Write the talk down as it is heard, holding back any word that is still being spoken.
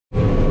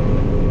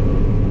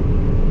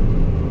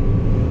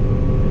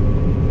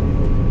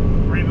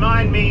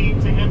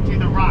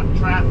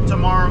trap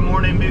tomorrow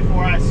morning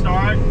before I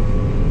start.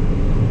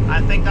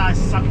 I think I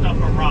sucked up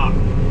a rock.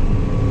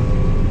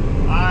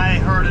 I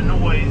heard a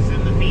noise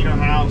in the feeder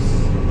house.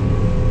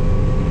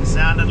 It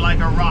sounded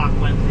like a rock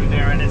went through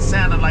there, and it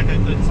sounded like a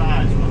good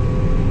sized one.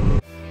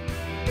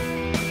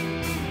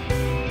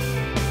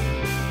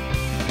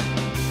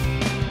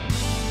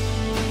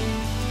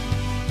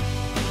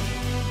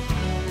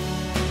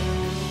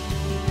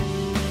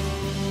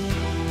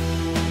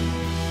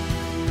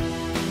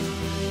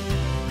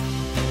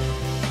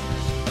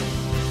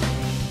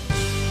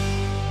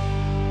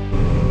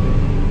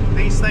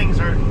 These things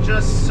are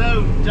just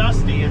so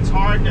dusty, it's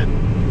hard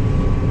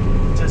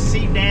to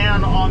see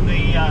down on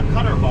the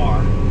cutter bar.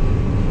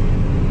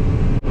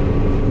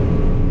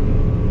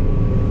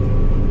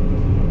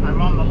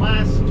 I'm on the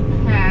last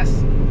pass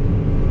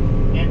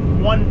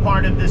in one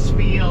part of this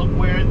field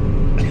where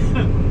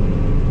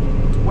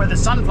where the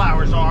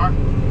sunflowers are.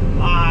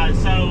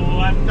 So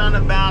I've done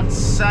about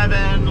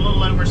a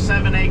little over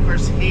 7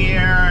 acres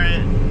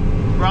here.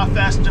 Rough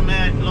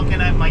estimate,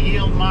 looking at my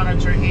yield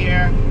monitor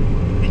here,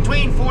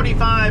 between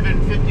 45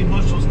 and 50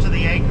 bushels to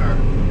the acre.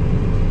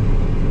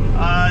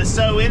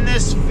 So in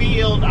this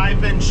field, I've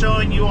been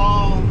showing you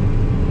all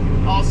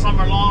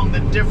summer long the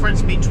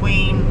difference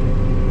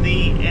between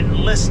the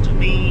enlist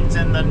beans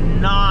and the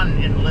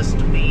non-enlist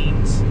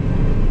beans.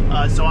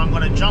 So I'm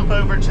going to jump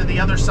over to the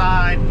other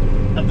side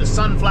of the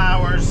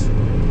sunflowers,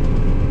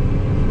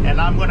 and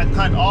I'm going to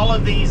cut all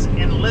of these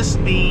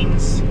enlist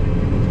beans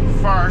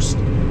first.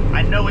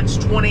 I know it's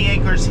 20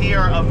 acres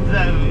here of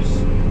those.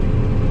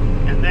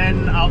 And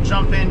then I'll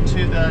jump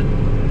into the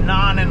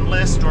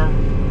non-enlist or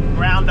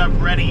Roundup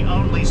Ready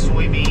only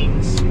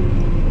soybeans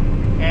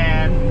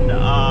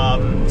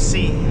and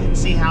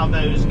see how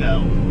those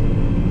go.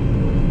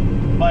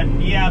 But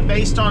yeah,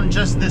 based on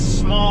just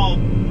this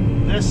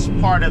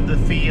part of the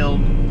field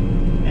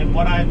and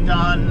what I've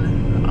done,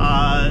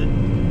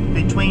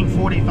 between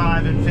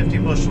 45 and 50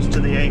 bushels to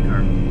the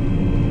acre.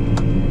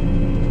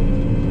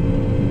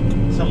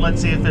 So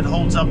let's see if it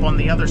holds up on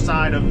the other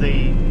side of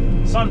the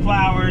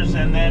sunflowers,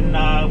 and then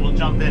we'll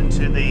jump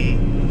into the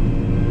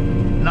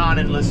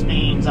non-enlist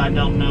beans. I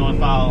don't know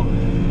if I'll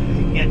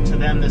get to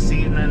them this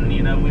evening.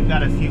 You know, we've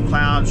got a few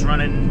clouds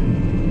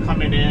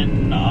coming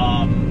in,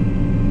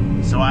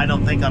 so I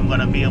don't think I'm going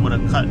to be able to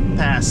cut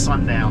past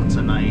sundown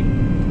tonight.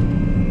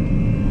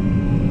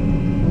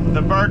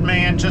 The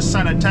Birdman just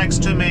sent a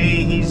text to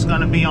me. He's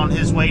going to be on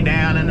his way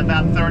down in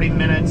about 30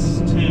 minutes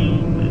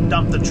to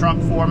dump the truck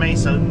for me,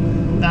 so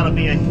that'll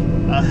be a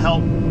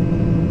help.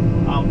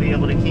 I'll be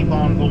able to keep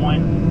on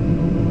going.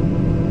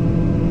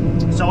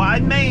 So I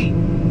may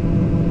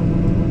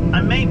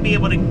be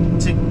able to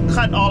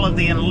cut all of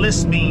the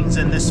enlist beans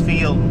in this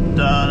field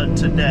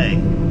today.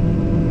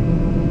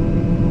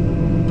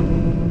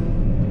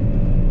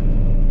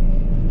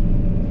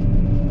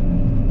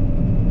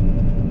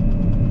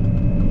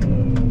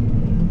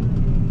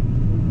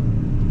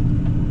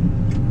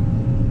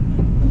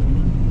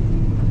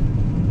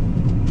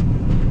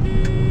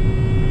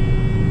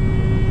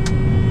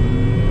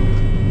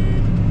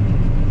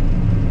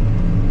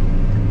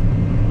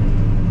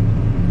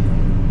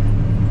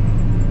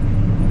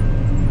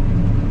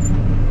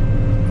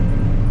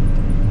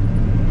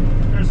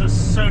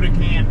 Soda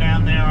can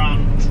down there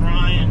I'm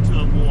trying to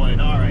avoid.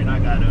 Alright, I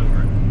got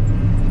over it.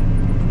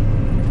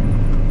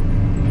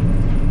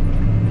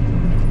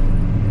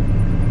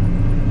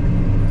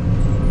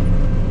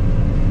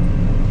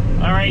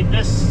 Alright,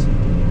 this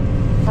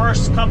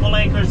first couple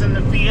acres in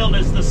the field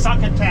is the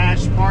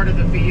succotash part of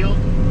the field.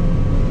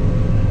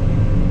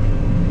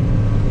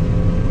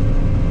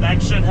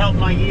 That should help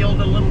my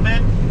yield a little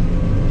bit.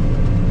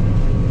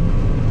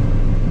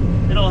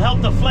 It'll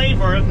help the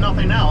flavor, if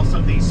nothing else,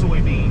 of these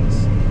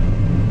soybeans.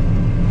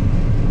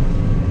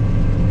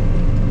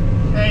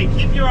 Hey,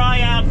 keep your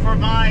eye out for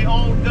my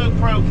old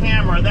GoPro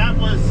camera. That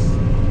was,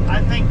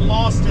 I think,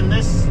 lost in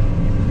this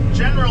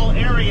general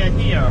area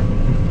here.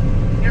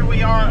 Here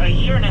we are a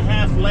year and a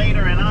half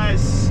later, and I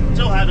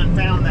still haven't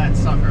found that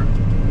sucker.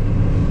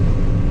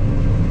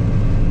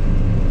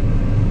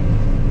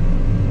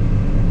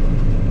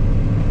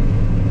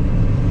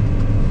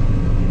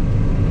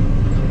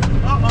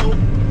 Uh-oh.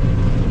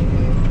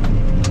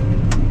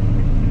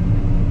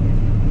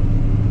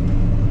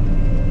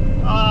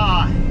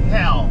 Ah,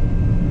 hell.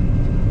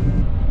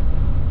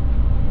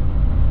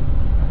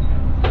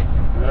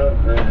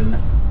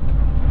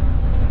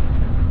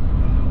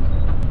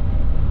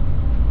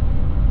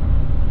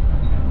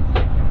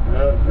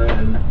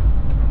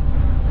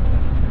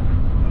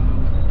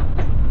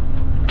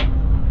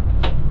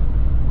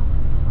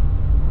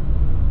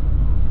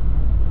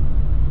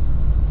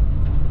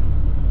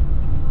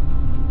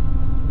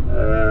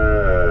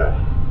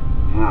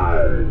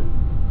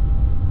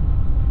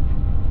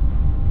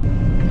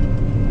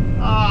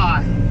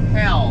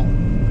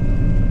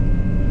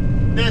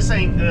 This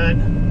ain't good.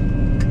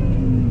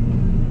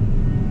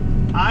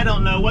 I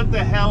don't know what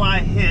the hell I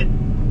hit.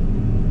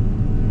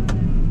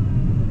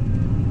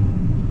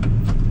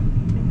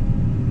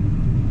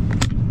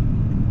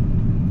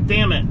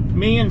 Damn it,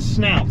 me and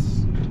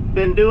snouts.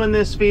 Been doing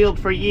this field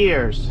for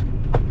years.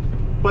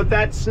 But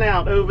that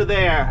snout over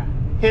there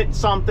hit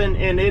something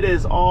and it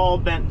is all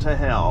bent to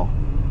hell.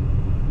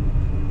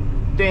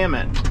 Damn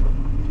it.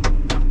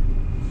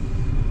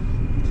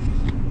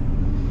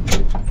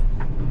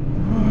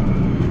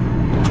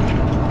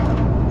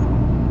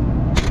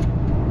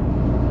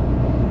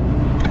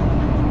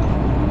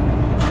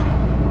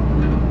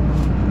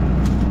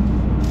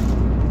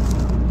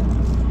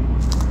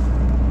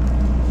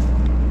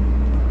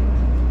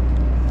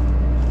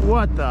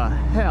 What the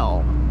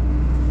hell?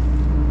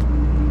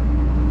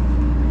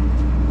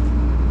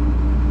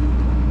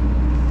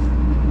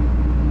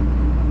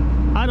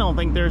 I don't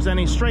think there's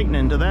any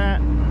straightening to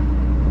that.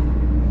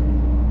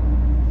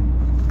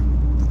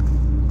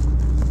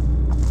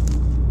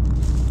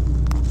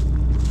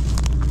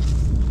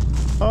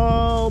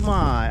 Oh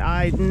my,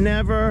 I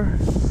never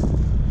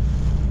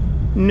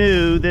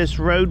knew this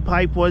road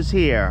pipe was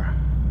here.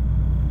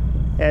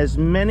 As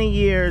many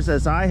years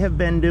as I have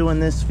been doing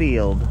this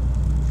field,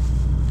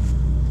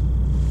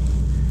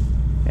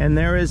 and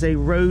there is a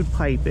road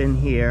pipe in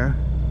here,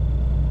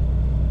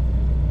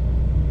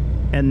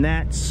 and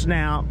that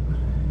snout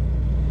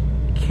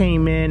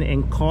came in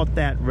and caught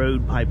that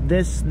road pipe.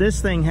 This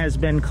thing has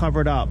been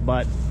covered up,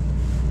 but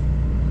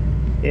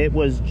it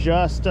was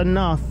just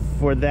enough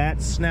for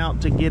that snout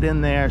to get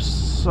in there.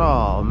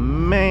 So,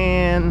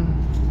 man.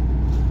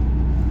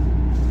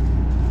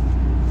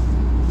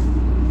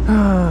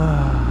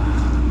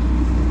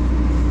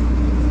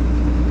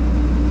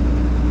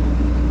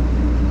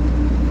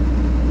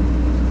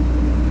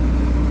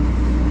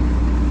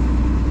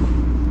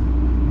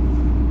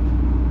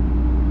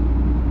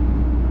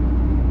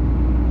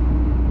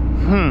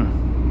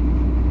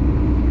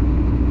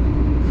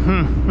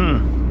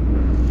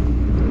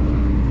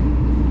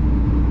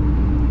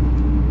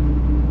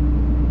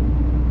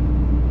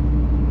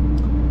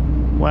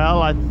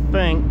 Well, I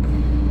think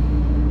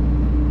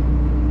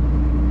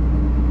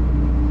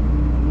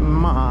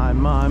my.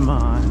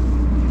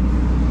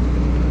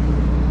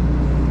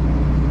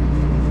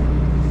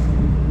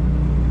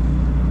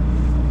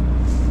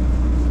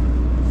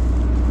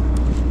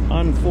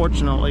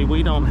 Unfortunately,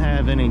 we don't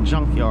have any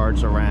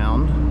junkyards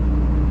around.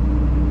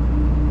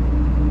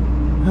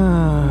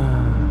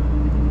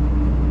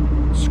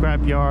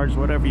 Scrap yards,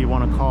 whatever you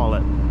want to call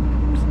it.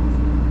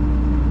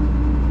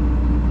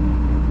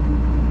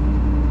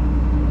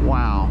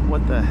 Wow,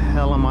 what the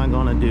hell am I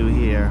going to do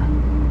here?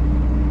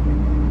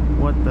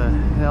 What the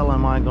hell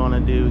am I going to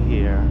do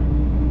here?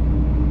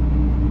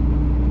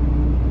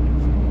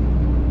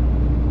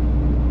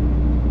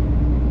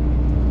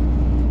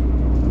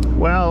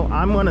 Well,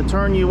 I'm going to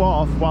turn you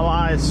off while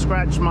I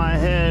scratch my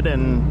head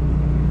and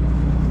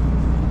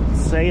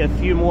say a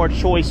few more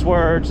choice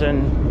words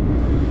and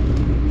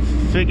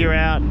figure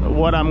out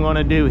what I'm going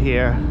to do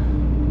here.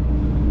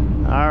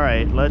 All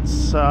right,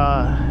 let's,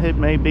 it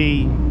may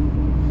be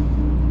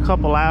a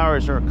couple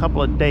hours or a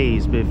couple of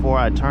days before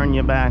I turn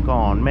you back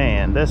on.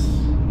 Man,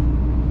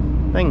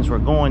 things were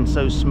going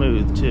so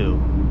smooth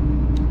too.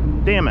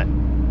 Damn it.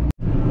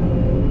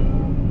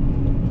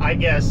 I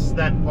guess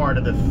that part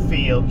of the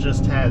field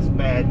just has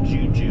bad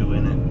juju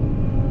in it.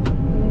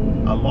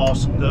 A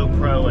lost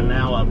GoPro and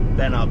now a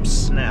bent up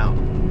snout.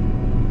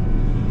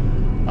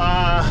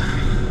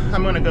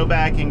 I'm gonna go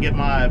back and get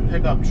my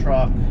pickup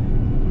truck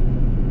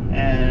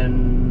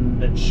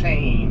and the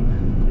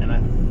chain, and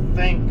I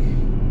think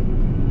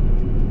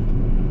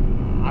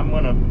I'm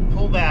gonna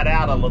pull that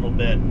out a little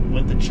bit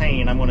with the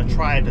chain. I'm gonna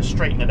try to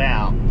straighten it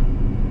out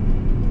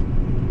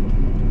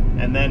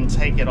and then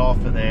take it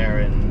off of there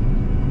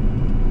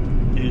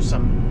and do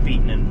some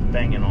beating and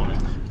banging on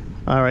it.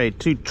 All right,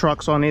 2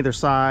 trucks on either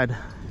side,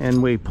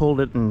 and we pulled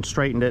it and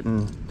straightened it,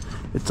 and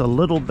it's a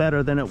little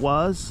better than it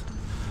was,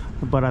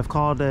 but I've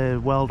called a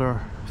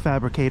welder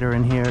fabricator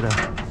in here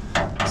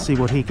to see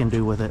what he can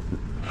do with it.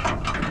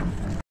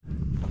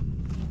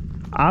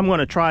 I'm going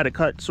to try to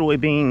cut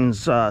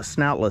soybeans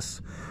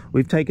snoutless.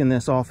 We've taken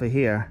this off of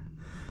here.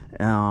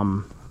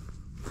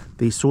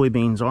 These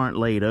soybeans aren't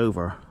laid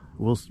over.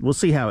 We'll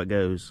see how it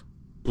goes.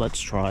 Let's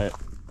try it.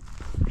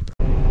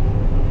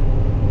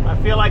 I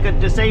feel like a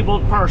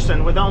disabled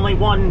person with only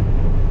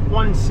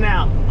one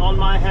snout on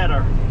my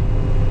header.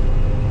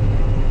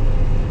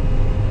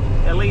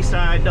 At least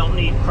I don't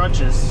need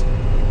crutches.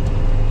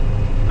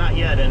 Not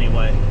yet,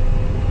 anyway.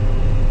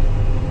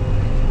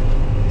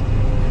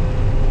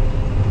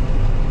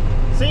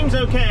 Seems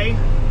okay.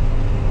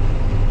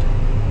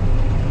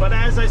 But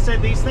as I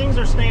said, these things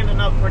are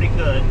standing up pretty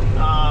good.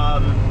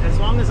 As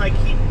long as I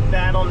keep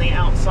that on the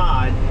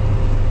outside,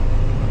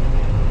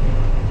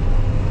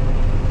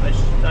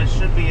 I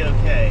should be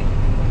okay.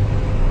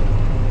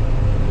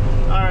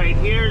 All right,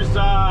 here's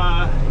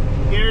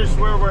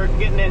where we're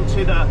getting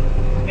into the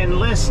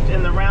enlist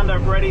in the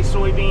Roundup Ready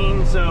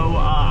soybean. So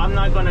I'm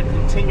not going to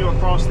continue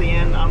across the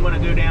end. I'm going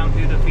to go down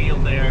through the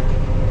field there,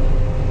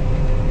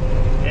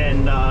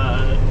 and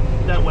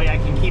that way I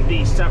can keep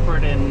these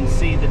separate and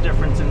see the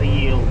difference in the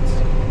yields.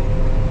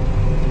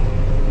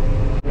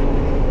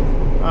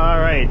 All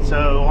right,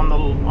 So on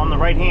the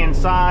right hand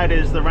side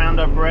is the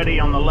Roundup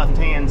Ready, on the left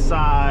hand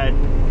side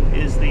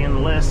is the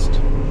Enlist,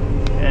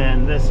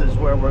 and this is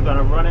where we're going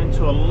to run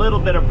into a little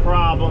bit of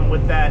problem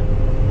with that.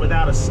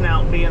 Without a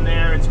snout being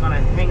there, it's going to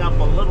hang up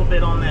a little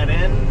bit on that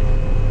end.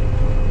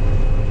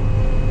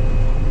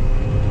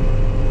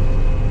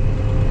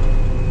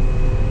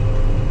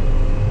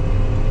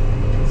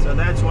 So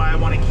that's why I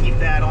want to keep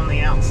that on the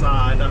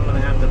outside. I'm going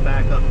to have to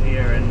back up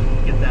here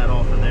and get that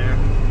off of there.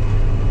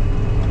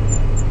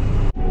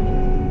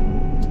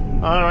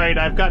 Alright,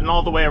 I've gotten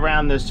all the way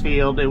around this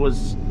field. It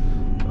was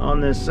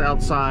on this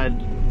outside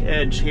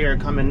edge here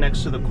coming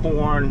next to the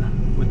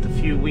corn with the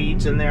few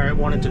weeds in there. It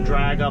wanted to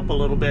drag up a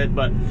little bit,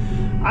 but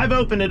I've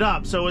opened it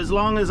up, so as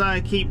long as I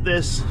keep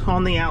this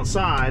on the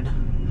outside,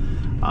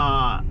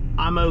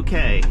 I'm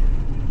okay.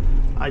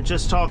 I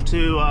just talked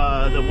to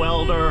the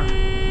welder,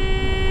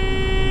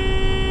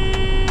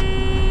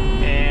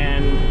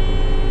 and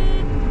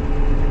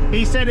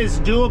he said it's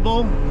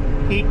doable.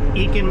 He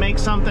can make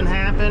something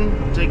happen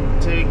to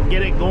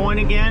get it going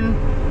again.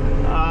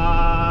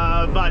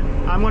 But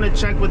I'm going to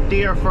check with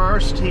Deere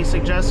first. He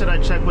suggested I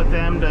check with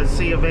them to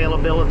see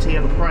availability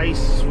and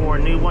price for a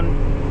new one,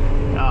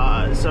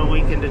 so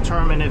we can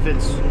determine if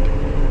it's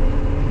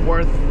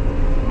worth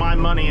my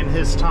money and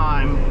his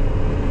time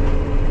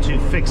to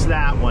fix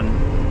that one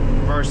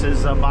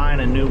versus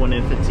buying a new one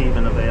if it's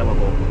even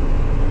available.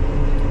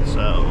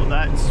 So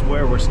that's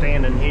where we're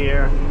standing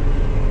here.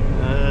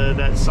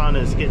 That sun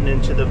is getting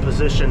into the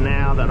position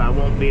now that I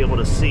won't be able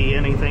to see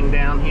anything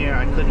down here.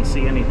 I couldn't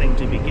see anything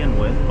to begin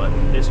with, but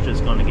it's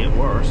just going to get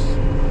worse.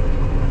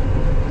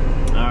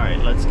 Alright,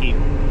 let's keep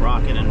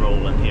rocking and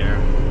rolling here.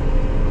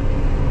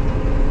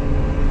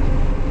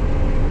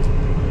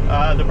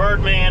 The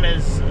Birdman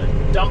is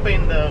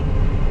dumping the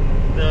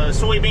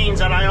soybeans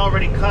that I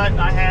already cut.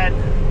 I had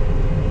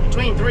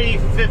between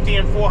 350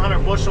 and 400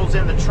 bushels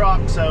in the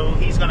truck, so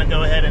he's going to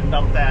go ahead and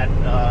dump that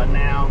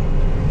now.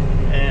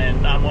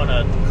 And I'm going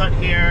to cut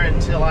here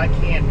until I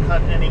can't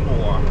cut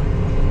anymore.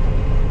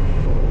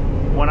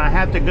 When I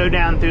have to go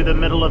down through the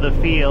middle of the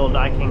field,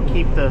 I can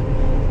keep the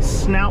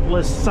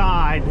snoutless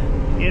side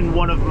in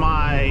one of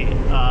my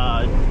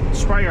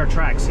sprayer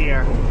tracks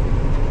here,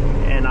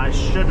 and I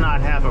should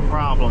not have a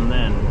problem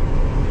then.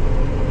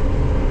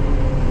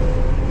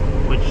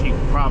 Which you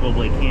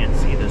probably can't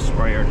see the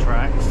sprayer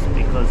tracks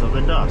because of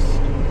the dust.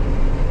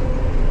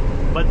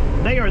 But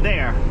they are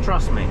there,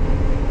 trust me.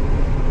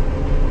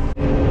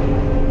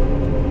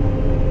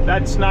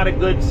 That's not a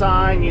good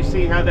sign. You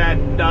see how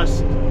that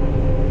dust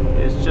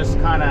is just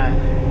kind of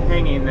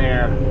hanging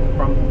there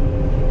from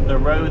the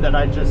road that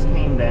I just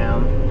came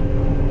down.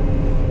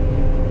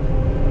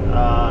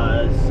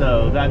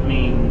 So that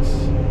means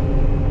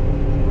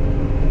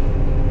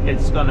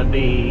it's going to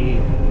be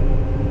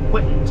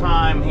quitting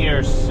time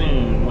here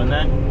soon. When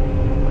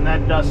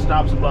that dust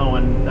stops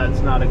blowing, that's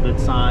not a good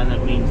sign.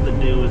 That means the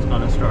dew is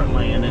going to start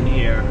laying in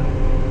here.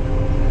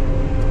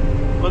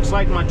 Looks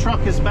like my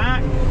truck is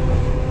back,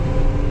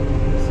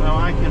 so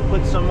I can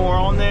put some more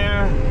on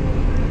there.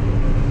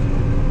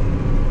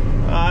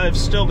 I've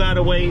still got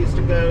a ways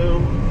to go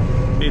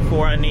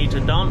before I need to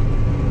dump.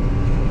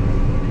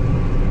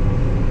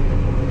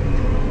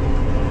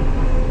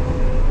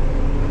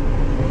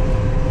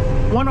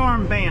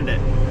 One-armed Bandit,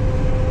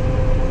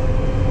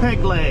 peg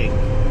leg,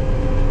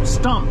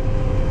 stump.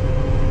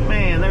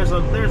 Man, there's a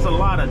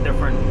lot of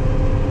different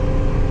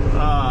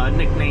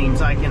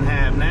nicknames I can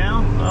have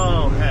now.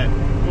 Oh heck,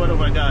 what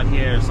have I got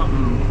here?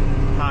 Something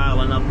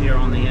piling up here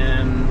on the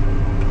end.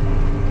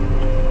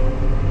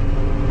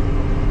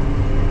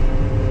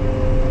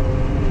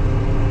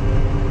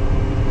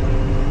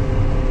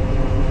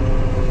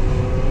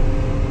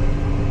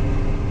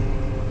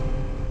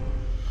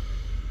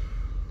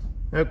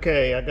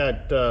 Okay, I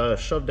got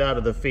shoved out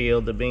of the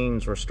field. The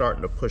beans were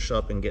starting to push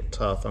up and get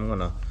tough. I'm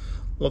gonna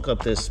look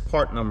up this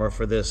part number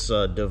for this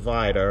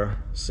divider,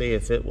 see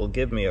if it will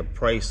give me a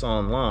price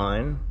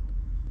online.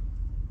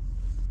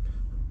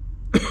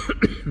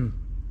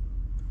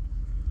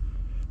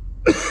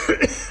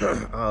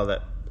 Oh,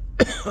 that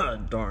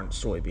darn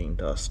soybean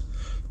dust.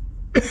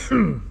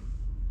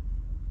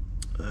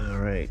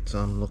 Alright, so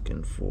I'm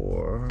looking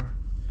for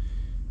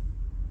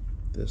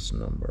this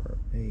number,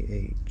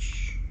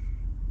 AH.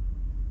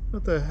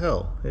 What the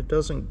hell? It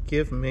doesn't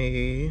give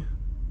me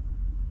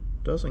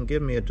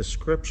a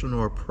description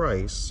or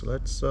price.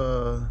 Let's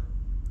I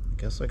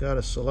guess I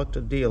gotta select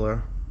a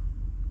dealer.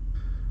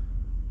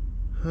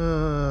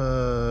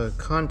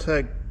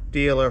 Contact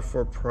dealer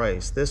for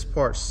price. This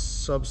part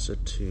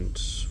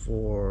substitutes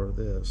for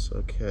this.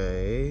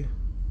 Okay.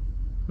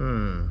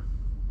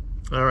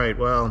 Alright,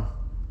 well,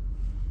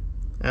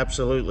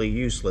 absolutely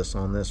useless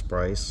on this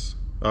price,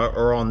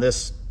 or on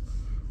this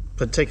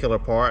particular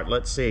part.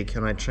 Let's see,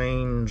 can I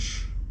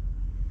change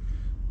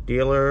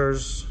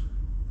dealers?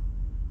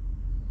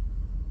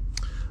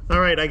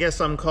 Alright, I guess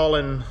I'm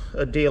calling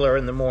a dealer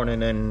in the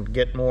morning and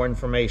get more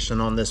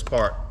information on this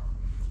part,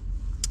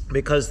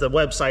 because the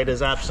website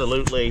is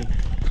absolutely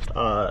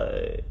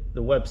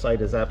The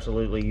website is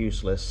absolutely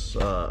useless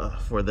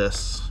for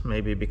this.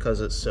 Maybe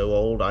because it's so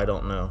old, I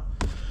don't know.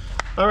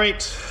 All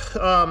right,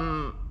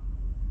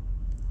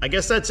 I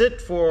guess that's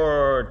it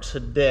for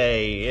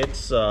today. It's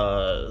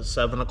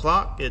 7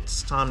 o'clock.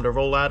 It's time to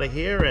roll out of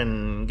here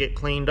and get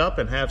cleaned up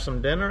and have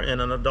some dinner and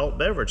an adult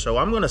beverage. So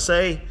I'm going to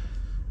say,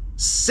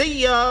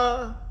 see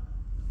ya!